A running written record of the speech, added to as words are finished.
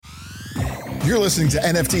You're listening to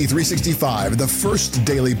NFT 365, the first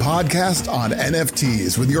daily podcast on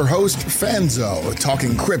NFTs with your host, Fanzo,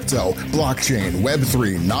 talking crypto, blockchain,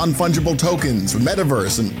 Web3, non-fungible tokens,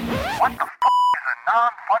 metaverse, and... What the is a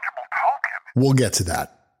non-fungible token? We'll get to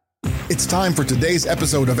that. It's time for today's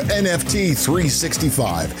episode of NFT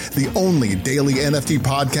 365, the only daily NFT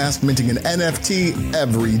podcast minting an NFT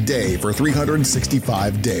every day for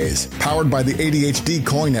 365 days. Powered by the ADHD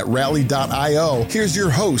coin at Rally.io, here's your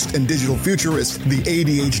host and digital futurist, the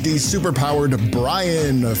ADHD superpowered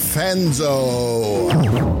Brian Fanzo. This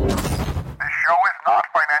show is not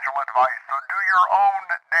financial advice, so do your own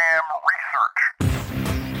damn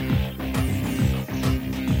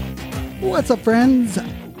research. What's up, friends?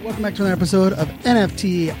 Welcome back to another episode of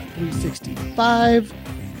NFT 365.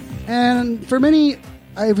 And for many,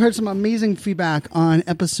 I've heard some amazing feedback on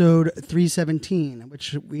episode 317,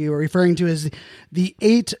 which we were referring to as the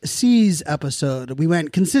 8 C's episode. We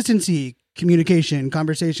went consistency, communication,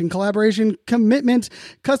 conversation, collaboration, commitment,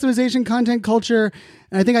 customization, content, culture.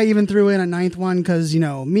 And I think I even threw in a 9th one because,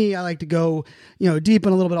 me, I like to go, deep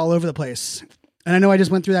and a little bit all over the place. And I know I just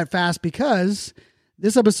went through that fast because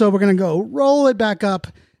this episode, we're going to go roll it back up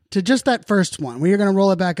to just that first one. We are going to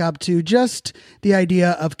roll it back up to just the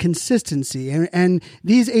idea of consistency. And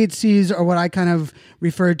these 8 C's are what I kind of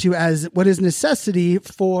refer to as what is necessity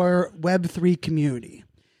for Web3 community.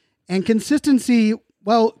 And consistency,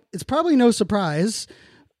 well, it's probably no surprise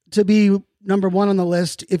to be number one on the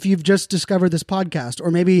list if you've just discovered this podcast,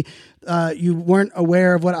 or maybe you weren't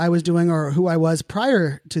aware of what I was doing or who I was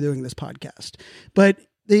prior to doing this podcast. But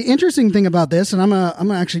the interesting thing about this, and I'm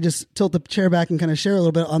gonna actually just tilt the chair back and kind of share a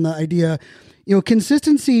little bit on the idea,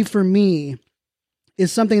 consistency for me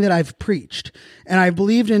is something that I've preached, and I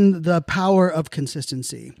believed in the power of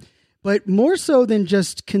consistency. But more so than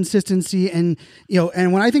just consistency, and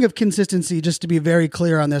when I think of consistency, just to be very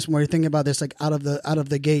clear on this, when we're thinking about this, like out of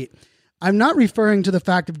the gate, I'm not referring to the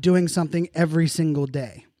fact of doing something every single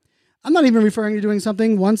day. I'm not even referring to doing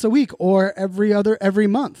something once a week or every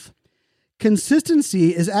month.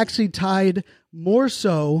 Consistency is actually tied more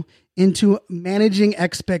so into managing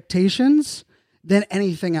expectations than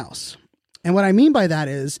anything else. And what I mean by that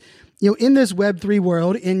is, in this Web3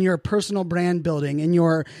 world, in your personal brand building, in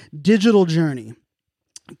your digital journey,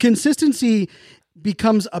 consistency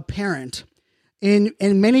becomes apparent in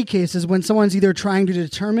many cases when someone's either trying to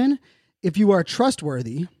determine if you are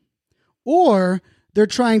trustworthy, or they're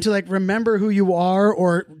trying to remember who you are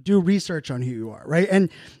or do research on who you are, right? And,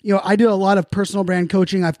 I do a lot of personal brand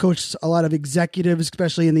coaching. I've coached a lot of executives,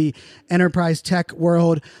 especially in the enterprise tech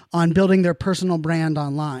world, on building their personal brand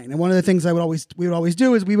online. And one of the things we would always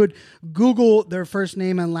do is we would Google their first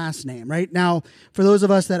name and last name, right? Now, for those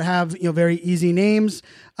of us that have, very easy names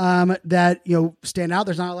that, stand out,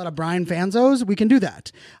 there's not a lot of Brian Fanzos, we can do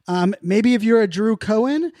that. Maybe if you're a Drew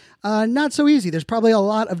Cohen, not so easy. There's probably a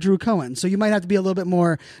lot of Drew Cohen. So you might have to be a little bit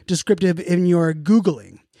more descriptive in your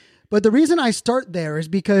Googling. But the reason I start there is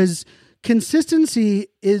because consistency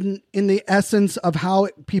in the essence of how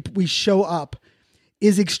we show up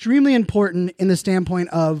is extremely important in the standpoint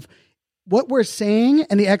of what we're saying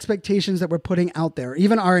and the expectations that we're putting out there.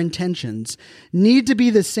 Even our intentions need to be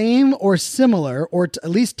the same or similar, or at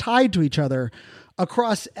least tied to each other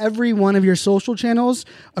across every one of your social channels,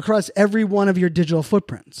 across every one of your digital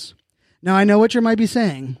footprints. Now, I know what you might be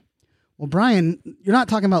saying. Well, Brian, you're not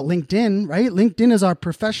talking about LinkedIn, right? LinkedIn is our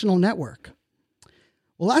professional network.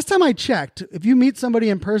 Well, last time I checked, if you meet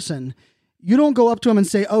somebody in person, you don't go up to them and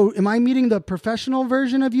say, oh, am I meeting the professional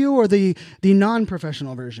version of you or the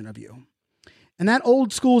non-professional version of you? And that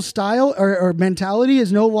old school style or mentality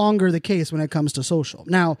is no longer the case when it comes to social.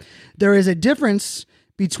 Now, there is a difference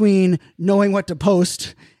between knowing what to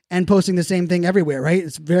post and posting the same thing everywhere, right?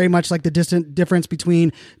 It's very much like the distant difference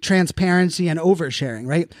between transparency and oversharing,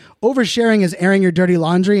 right? Oversharing is airing your dirty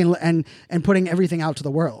laundry and putting everything out to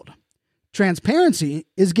the world. Transparency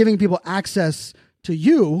is giving people access to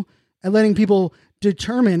you and letting people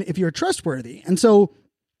determine if you're trustworthy. And so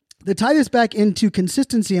to tie this back into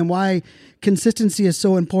consistency and why consistency is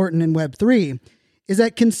so important in Web3 is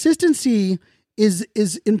that consistency is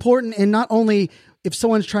important in not only if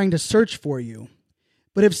someone's trying to search for you,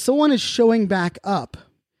 but if someone is showing back up,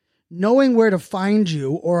 knowing where to find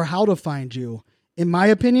you or how to find you, in my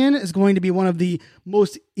opinion, is going to be one of the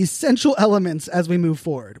most essential elements as we move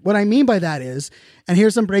forward. What I mean by that is, and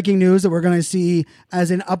here's some breaking news that we're going to see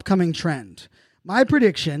as an upcoming trend. My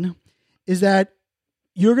prediction is that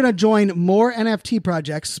you're going to join more NFT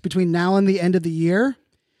projects between now and the end of the year,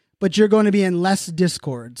 but you're going to be in less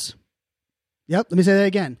Discords. Yep, let me say that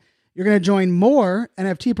again. You're going to join more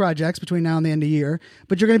NFT projects between now and the end of the year,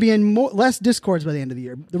 but you're going to be in less Discords by the end of the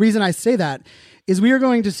year. The reason I say that is we are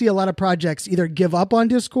going to see a lot of projects either give up on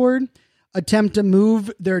Discord, attempt to move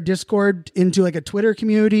their Discord into like a Twitter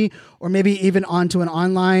community, or maybe even onto an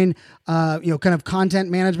online, kind of content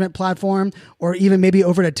management platform, or even maybe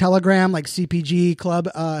over to Telegram, like CPG Club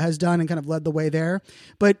has done and kind of led the way there.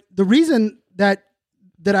 But the reason that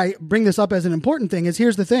I bring this up as an important thing is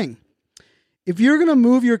here's the thing. If you're going to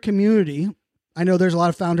move your community, I know there's a lot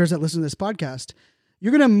of founders that listen to this podcast,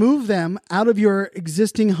 you're going to move them out of your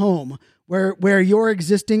existing home where your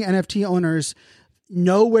existing NFT owners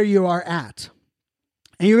know where you are at,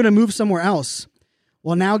 and you're going to move somewhere else.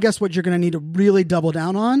 Well, now guess what you're going to need to really double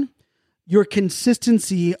down on? Your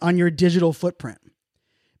consistency on your digital footprint.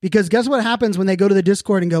 Because guess what happens when they go to the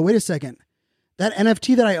Discord and go, wait a second, that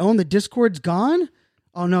NFT that I own, the Discord's gone?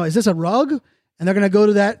 Oh no, is this a rug? And they're going to go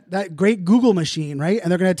to that great Google machine, right? And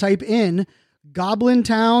they're going to type in Goblin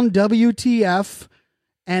Town WTF,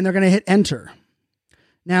 and they're going to hit enter.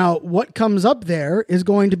 Now, what comes up there is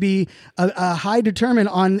going to be a high determinant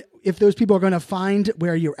on if those people are going to find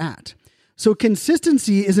where you're at. So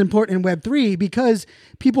consistency is important in Web3 because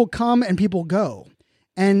people come and people go.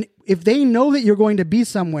 And if they know that you're going to be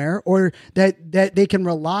somewhere, or that they can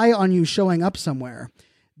rely on you showing up somewhere,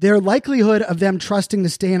 their likelihood of them trusting to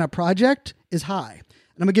stay in a project is high.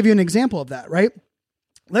 And I'm gonna give you an example of that, right?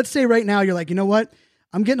 Let's say right now you're like, you know what?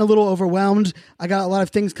 I'm getting a little overwhelmed. I got a lot of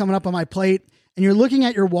things coming up on my plate, and you're looking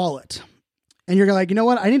at your wallet and you're like, you know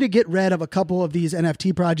what? I need to get rid of a couple of these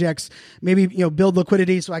NFT projects, maybe, build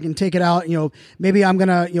liquidity so I can take it out. Maybe I'm going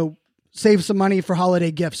to, save some money for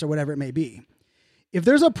holiday gifts or whatever it may be. If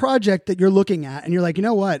there's a project that you're looking at and you're like, you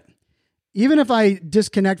know what? Even if I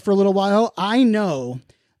disconnect for a little while, I know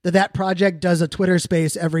that project does a Twitter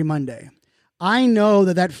space every Monday. I know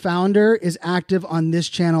that founder is active on this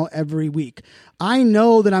channel every week. I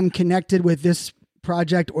know that I'm connected with this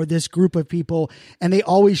project or this group of people, and they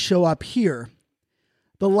always show up here.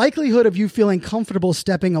 The likelihood of you feeling comfortable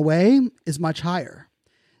stepping away is much higher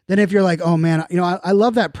than if you're like, oh man, I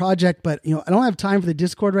love that project, but I don't have time for the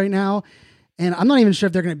Discord right now. And I'm not even sure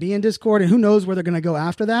if they're going to be in Discord, and who knows where they're going to go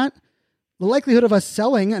after that. The likelihood of us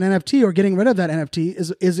selling an NFT or getting rid of that NFT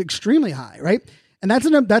is extremely high, right? And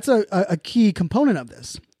that's a key component of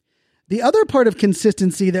this. The other part of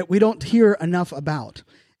consistency that we don't hear enough about,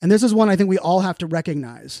 and this is one I think we all have to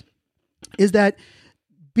recognize, is that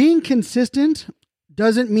being consistent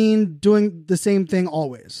doesn't mean doing the same thing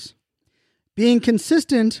always. Being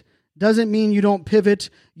consistent doesn't mean you don't pivot,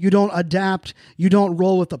 you don't adapt, you don't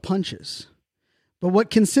roll with the punches. But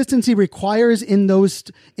what consistency requires in those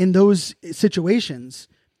situations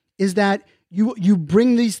is that you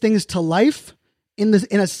bring these things to life in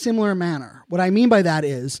a similar manner. What I mean by that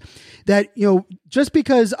is that, just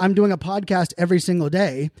because I'm doing a podcast every single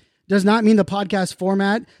day does not mean the podcast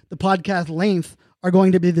format, the podcast length are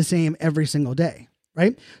going to be the same every single day,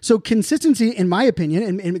 right? So consistency, in my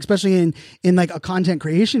opinion, and especially in like a content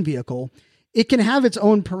creation vehicle, it can have its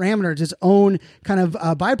own parameters, its own kind of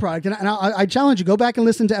byproduct. And I challenge you, go back and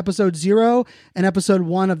listen to episode 0 and episode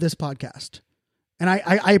 1 of this podcast. And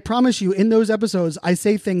I promise you, in those episodes, I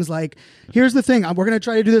say things like, here's the thing, we're going to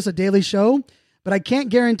try to do this a daily show, but I can't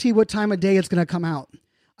guarantee what time of day it's going to come out.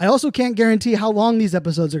 I also can't guarantee how long these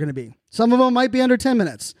episodes are going to be. Some of them might be under 10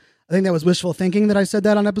 minutes. I think that was wishful thinking that I said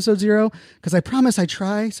that on episode 0, because I promise I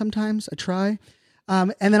try sometimes. I try.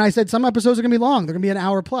 And then I said some episodes are going to be long. They're going to be an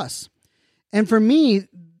hour plus. And for me,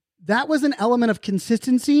 that was an element of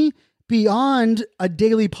consistency beyond a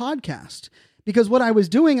daily podcast. Because what I was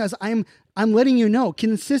doing is I'm letting you know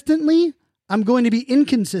consistently, I'm going to be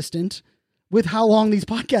inconsistent with how long these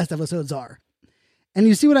podcast episodes are. And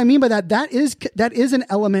you see what I mean by that? That is an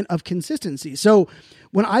element of consistency. So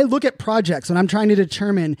when I look at projects and I'm trying to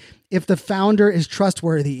determine if the founder is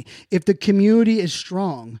trustworthy, if the community is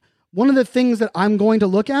strong, one of the things that I'm going to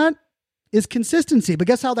look at is consistency. But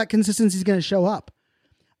guess how that consistency is going to show up?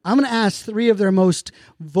 I'm going to ask 3 of their most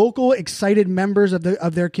vocal, excited members of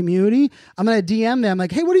their community. I'm going to DM them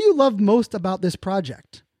like, hey, what do you love most about this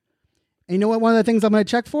project? And you know what? One of the things I'm going to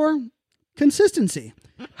check for? Consistency.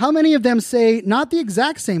 How many of them say not the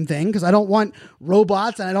exact same thing, because I don't want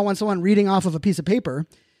robots and I don't want someone reading off of a piece of paper,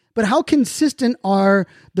 but how consistent are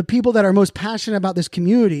the people that are most passionate about this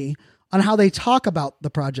community on how they talk about the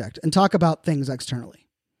project and talk about things externally?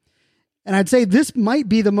 And I'd say this might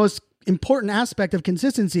be the most important aspect of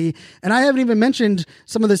consistency. And I haven't even mentioned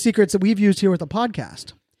some of the secrets that we've used here with the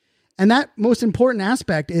podcast. And that most important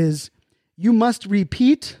aspect is you must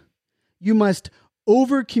repeat, you must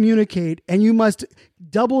over communicate, and you must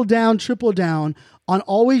double down, triple down on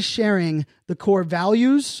always sharing the core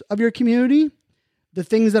values of your community, the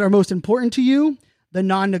things that are most important to you, the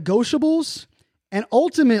non-negotiables, and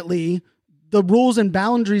ultimately the rules and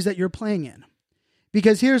boundaries that you're playing in.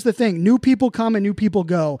 Because here's the thing, new people come and new people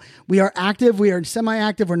go. We are active, we are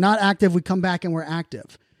semi-active, we're not active, we come back and we're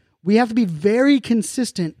active. We have to be very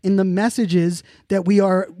consistent in the messages that we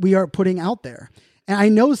are putting out there. And I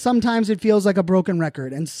know sometimes it feels like a broken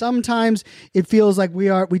record, and sometimes it feels like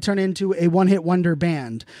we turn into a one-hit wonder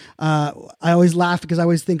band. I always laugh because I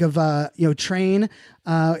always think of Train.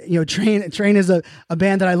 Train is a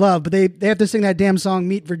band that I love, but they have to sing that damn song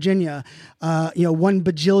 "Meet Virginia" 1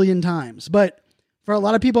 bajillion times. But for a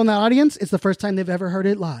lot of people in that audience, it's the first time they've ever heard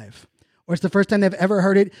it live, or it's the first time they've ever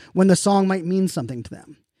heard it when the song might mean something to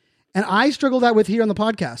them. And I struggle that with here on the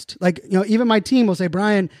podcast. Even my team will say,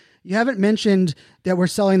 Brian, you haven't mentioned that we're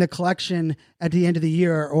selling the collection at the end of the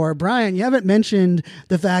year. Or Brian, you haven't mentioned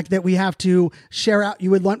the fact that we have to share out,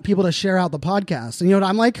 you would want people to share out the podcast. And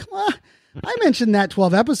I'm like, I mentioned that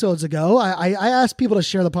 12 episodes ago. I asked people to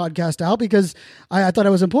share the podcast out because I thought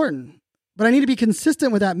it was important. But I need to be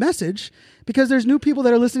consistent with that message because there's new people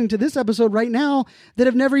that are listening to this episode right now that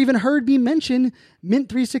have never even heard me mention Mint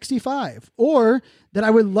 365, or that I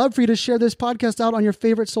would love for you to share this podcast out on your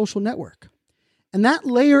favorite social network. And that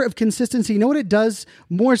layer of consistency, you know what it does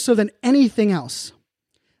more so than anything else?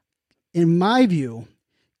 In my view,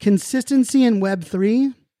 consistency in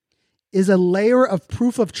Web3 is a layer of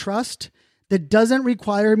proof of trust that doesn't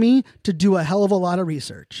require me to do a hell of a lot of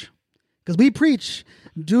research. Because we preach,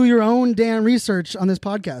 do your own damn research on this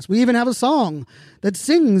podcast. We even have a song that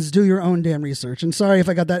sings, do your own damn research. And sorry if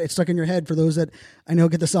I got that stuck in your head for those that I know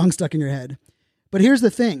get the song stuck in your head. But here's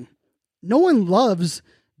the thing. No one loves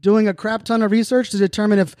doing a crap ton of research to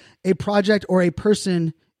determine if a project or a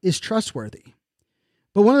person is trustworthy.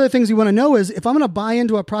 But one of the things you want to know is if I'm going to buy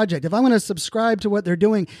into a project, if I'm going to subscribe to what they're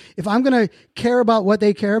doing, if I'm going to care about what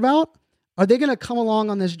they care about, are they going to come along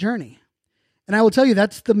on this journey? And I will tell you,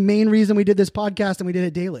 that's the main reason we did this podcast and we did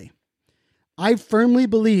it daily. I firmly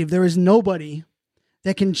believe there is nobody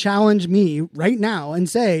that can challenge me right now and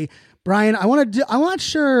say, Brian, I want to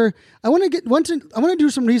do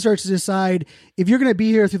some research to decide if you're going to be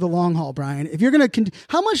here through the long haul, Brian. If you're going to,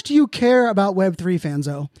 how much do you care about Web3,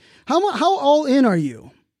 Fanzo? How all in are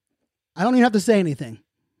you? I don't even have to say anything.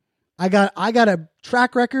 I got a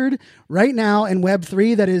track record right now in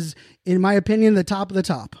Web3 that is, in my opinion, the top of the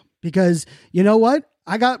top. Because you know what?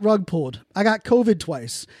 I got rug pulled. I got COVID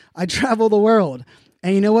twice. I travel the world.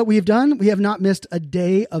 And you know what we've done? We have not missed a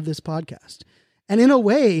day of this podcast. And in a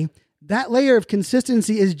way, that layer of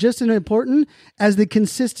consistency is just as important as the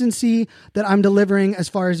consistency that I'm delivering as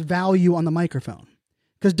far as value on the microphone.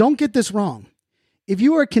 Because don't get this wrong. If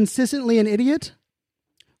you are consistently an idiot,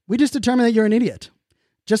 we just determine that you're an idiot.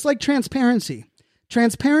 Just like transparency.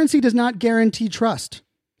 Transparency does not guarantee trust.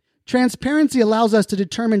 Transparency allows us to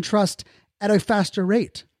determine trust at a faster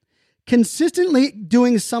rate. Consistently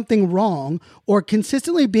doing something wrong, or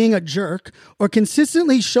consistently being a jerk, or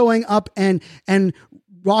consistently showing up and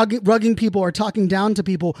rugging people or talking down to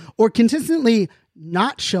people, or consistently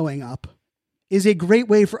not showing up is a great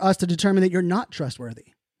way for us to determine that you're not trustworthy.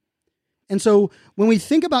 And so when we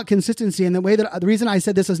think about consistency, and the reason I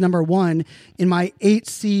said this is number one in my 8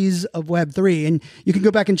 C's of Web3, and you can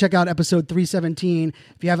go back and check out episode 317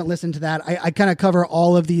 if you haven't listened to that. I kind of cover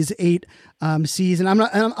all of these 8 C's, and I'm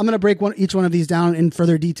going to break each one of these down in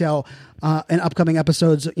further detail in upcoming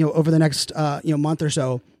episodes, over the next month or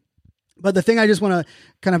so. But the thing I just want to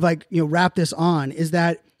kind of wrap this on is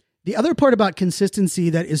that the other part about consistency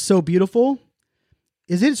that is so beautiful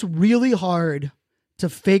is it's really hard to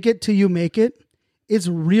fake it till you make it. It's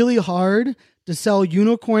really hard to sell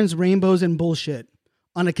unicorns, rainbows, and bullshit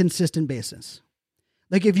on a consistent basis.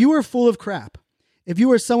 Like if you are full of crap, if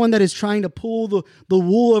you are someone that is trying to pull the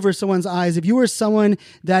wool over someone's eyes, if you are someone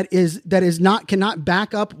that cannot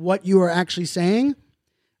back up what you are actually saying,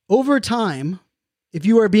 over time, if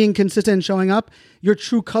you are being consistent and showing up, your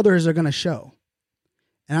true colors are going to show.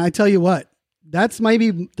 And I tell you what, that's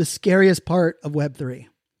maybe the scariest part of Web3.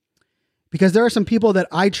 Because there are some people that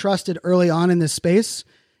I trusted early on in this space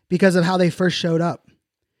because of how they first showed up.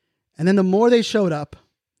 And then the more they showed up,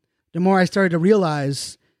 the more I started to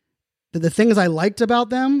realize that the things I liked about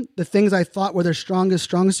them, the things I thought were their strongest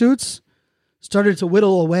strong suits, started to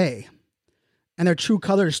whittle away. And their true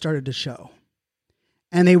colors started to show.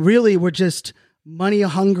 And they really were just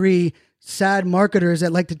money-hungry, sad marketers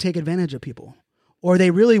that like to take advantage of people. Or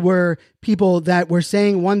they really were people that were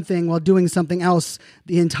saying one thing while doing something else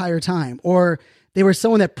the entire time. Or they were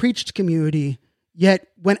someone that preached community, yet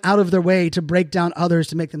went out of their way to break down others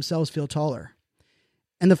to make themselves feel taller.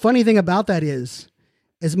 And the funny thing about that is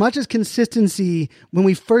as much as consistency, when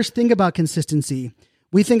we first think about consistency,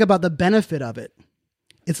 we think about the benefit of it.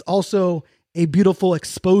 It's also a beautiful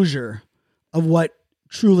exposure of what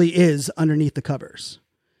truly is underneath the covers.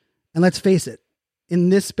 And let's face it, in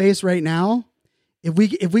this space right now, if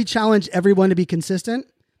we challenge everyone to be consistent,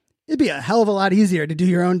 it'd be a hell of a lot easier to do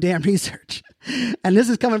your own damn research. And this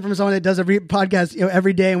is coming from someone that does a podcast,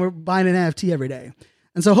 every day, and we're buying an NFT every day.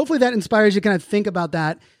 And so hopefully that inspires you to kind of think about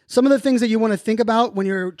that. Some of the things that you want to think about when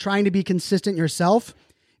you're trying to be consistent yourself,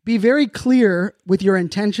 be very clear with your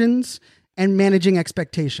intentions and managing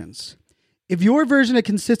expectations. If your version of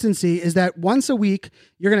consistency is that once a week,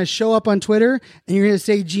 you're going to show up on Twitter and you're going to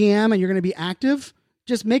say GM and you're going to be active,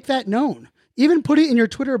 just make that known. Even put it in your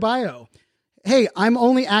Twitter bio. Hey, I'm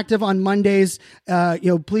only active on Mondays.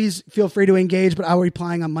 Please feel free to engage, but I'll be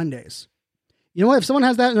replying on Mondays. You know what? If someone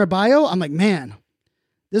has that in their bio, I'm like, man,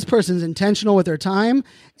 this person's intentional with their time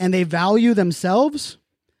and they value themselves.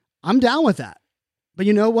 I'm down with that. But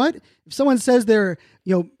you know what? If someone says they're,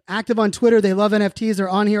 active on Twitter, they love NFTs, they're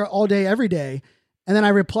on here all day, every day, and then I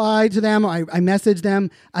reply to them, or I message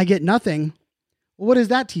them, I get nothing. Well, what is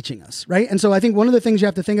that teaching us, right? And so I think one of the things you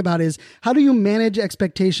have to think about is how do you manage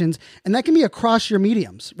expectations? And that can be across your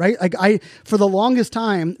mediums, right? Like for the longest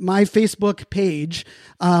time, my Facebook page,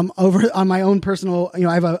 over on my own personal,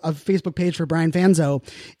 I have a Facebook page for Brian Fanzo.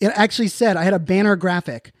 It actually said, I had a banner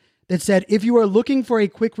graphic that said, if you are looking for a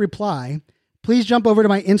quick reply, please jump over to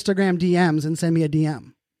my Instagram DMs and send me a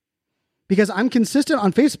DM. Because I'm consistent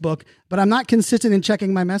on Facebook, but I'm not consistent in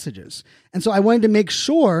checking my messages. And so I wanted to make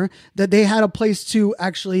sure that they had a place to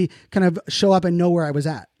actually kind of show up and know where I was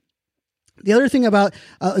at. The other thing about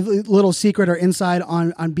a little secret or insight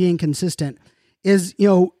on being consistent is,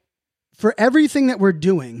 for everything that we're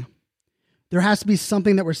doing, there has to be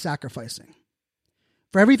something that we're sacrificing.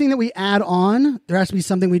 For everything that we add on, there has to be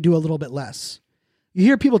something we do a little bit less. You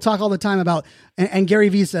hear people talk all the time about, and Gary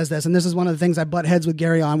Vee says this, and this is one of the things I butt heads with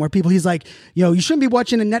Gary on, where he's like, you shouldn't be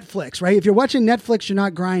watching a Netflix, right? If you're watching Netflix, you're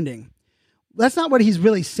not grinding. That's not what he's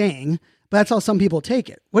really saying, but that's how some people take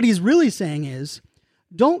it. What he's really saying is,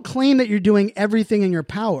 don't claim that you're doing everything in your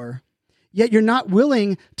power, yet you're not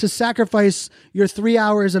willing to sacrifice your 3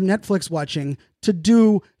 hours of Netflix watching to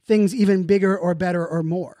do things even bigger or better or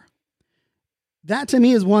more. That to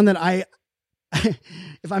me is one that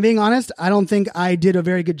if I'm being honest, I don't think I did a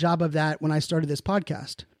very good job of that when I started this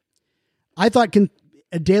podcast. I thought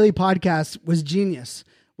a daily podcast was genius.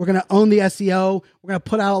 We're going to own the SEO. We're going to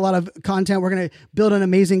put out a lot of content. We're going to build an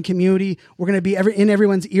amazing community. We're going to be in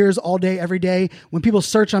everyone's ears all day, every day. When people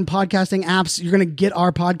search on podcasting apps, you're going to get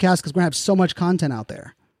our podcast because we're going to have so much content out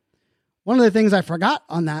there. One of the things I forgot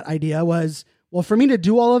on that idea was, well, for me to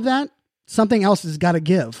do all of that, something else has got to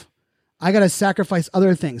give. I got to sacrifice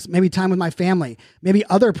other things, maybe time with my family, maybe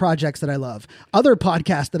other projects that I love, other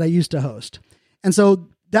podcasts that I used to host. And so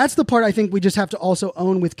that's the part I think we just have to also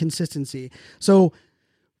own with consistency. So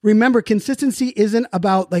remember, consistency isn't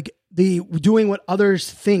about like the doing what others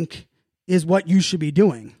think is what you should be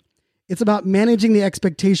doing. It's about managing the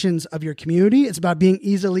expectations of your community. It's about being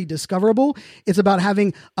easily discoverable. It's about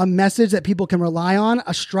having a message that people can rely on,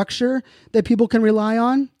 a structure that people can rely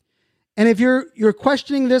on. And if you're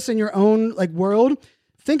questioning this in your own world,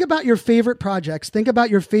 think about your favorite projects. Think about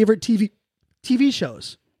your favorite TV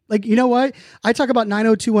shows. Like, you know what? I talk about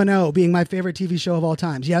 90210 being my favorite TV show of all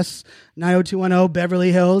times. Yes, 90210,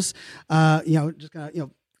 Beverly Hills.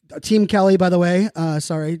 Team Kelly, by the way.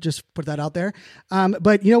 Sorry, just put that out there.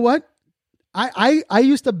 But you know what? I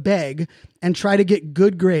used to beg and try to get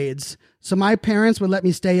good grades, so my parents would let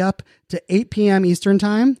me stay up to 8 p.m. Eastern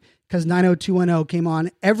time. Because 90210 came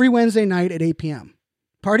on every Wednesday night at 8 p.m.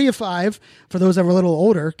 Party of 5, for those that were a little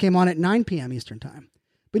older, came on at 9 p.m. Eastern time.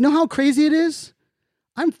 But you know how crazy it is?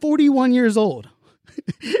 I'm 41 years old.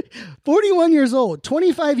 41 years old.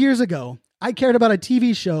 25 years ago, I cared about a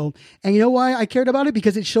TV show. And you know why I cared about it?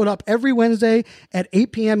 Because it showed up every Wednesday at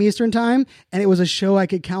 8 p.m. Eastern time, and it was a show I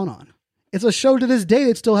could count on. It's a show to this day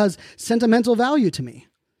that still has sentimental value to me.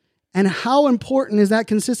 And how important is that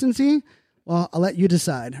consistency? Well, I'll let you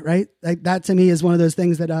decide, right? Like that to me is one of those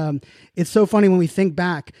things that it's so funny when we think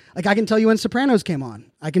back. Like I can tell you when Sopranos came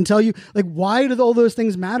on. I can tell you why do all those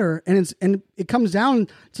things matter? And it comes down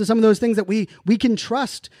to some of those things that we can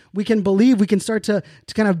trust, we can believe, we can start to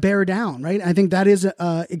kind of bear down, right? I think that is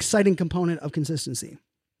an exciting component of consistency.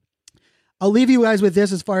 I'll leave you guys with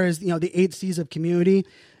this as far as the 8 C's of community.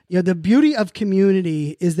 The beauty of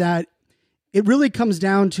community is that it really comes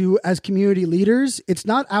down to, as community leaders, it's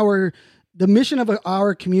not the mission of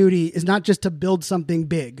our community is not just to build something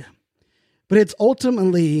big, but it's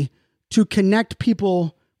ultimately to connect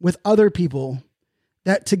people with other people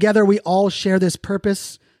that together we all share this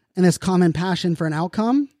purpose and this common passion for an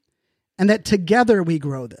outcome, and that together we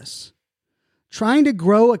grow this. Trying to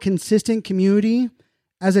grow a consistent community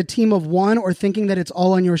as a team of one or thinking that it's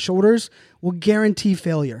all on your shoulders will guarantee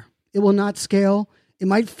failure. It will not scale. It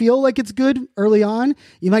might feel like it's good early on.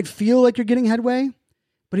 You might feel like you're getting headway,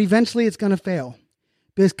 but eventually it's going to fail.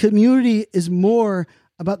 Because community is more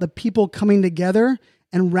about the people coming together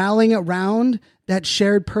and rallying around that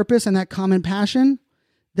shared purpose and that common passion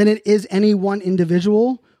than it is any one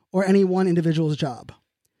individual or any one individual's job.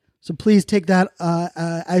 So please take that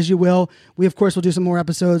as you will. We, of course, will do some more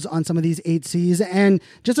episodes on some of these 8 C's. And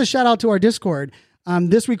just a shout out to our Discord.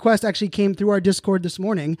 This request actually came through our Discord this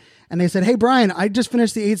morning, and they said, "Hey, Brian, I just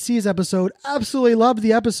finished the 8 C's episode. Absolutely loved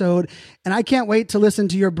the episode, and I can't wait to listen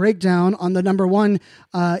to your breakdown on the number 1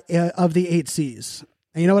 of the 8 C's."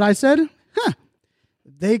 And you know what I said?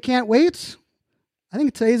 They can't wait. I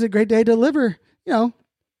think today's a great day to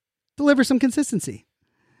deliver some consistency.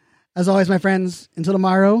 As always, my friends, until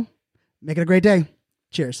tomorrow, make it a great day.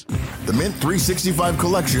 Cheers. The Mint 365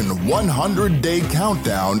 Collection 100-Day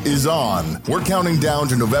Countdown is on. We're counting down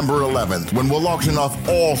to November 11th when we'll auction off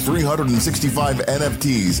all 365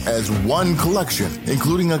 NFTs as one collection,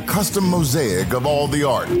 including a custom mosaic of all the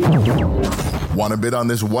art. Want to bid on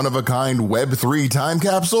this one-of-a-kind Web3 time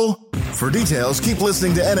capsule? For details, keep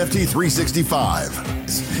listening to NFT 365.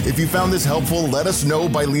 If you found this helpful, let us know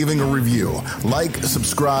by leaving a review. Like,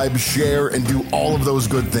 subscribe, share, and do all of those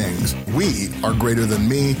good things. We are greater than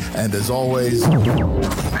me, and as always, This show is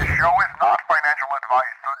not financial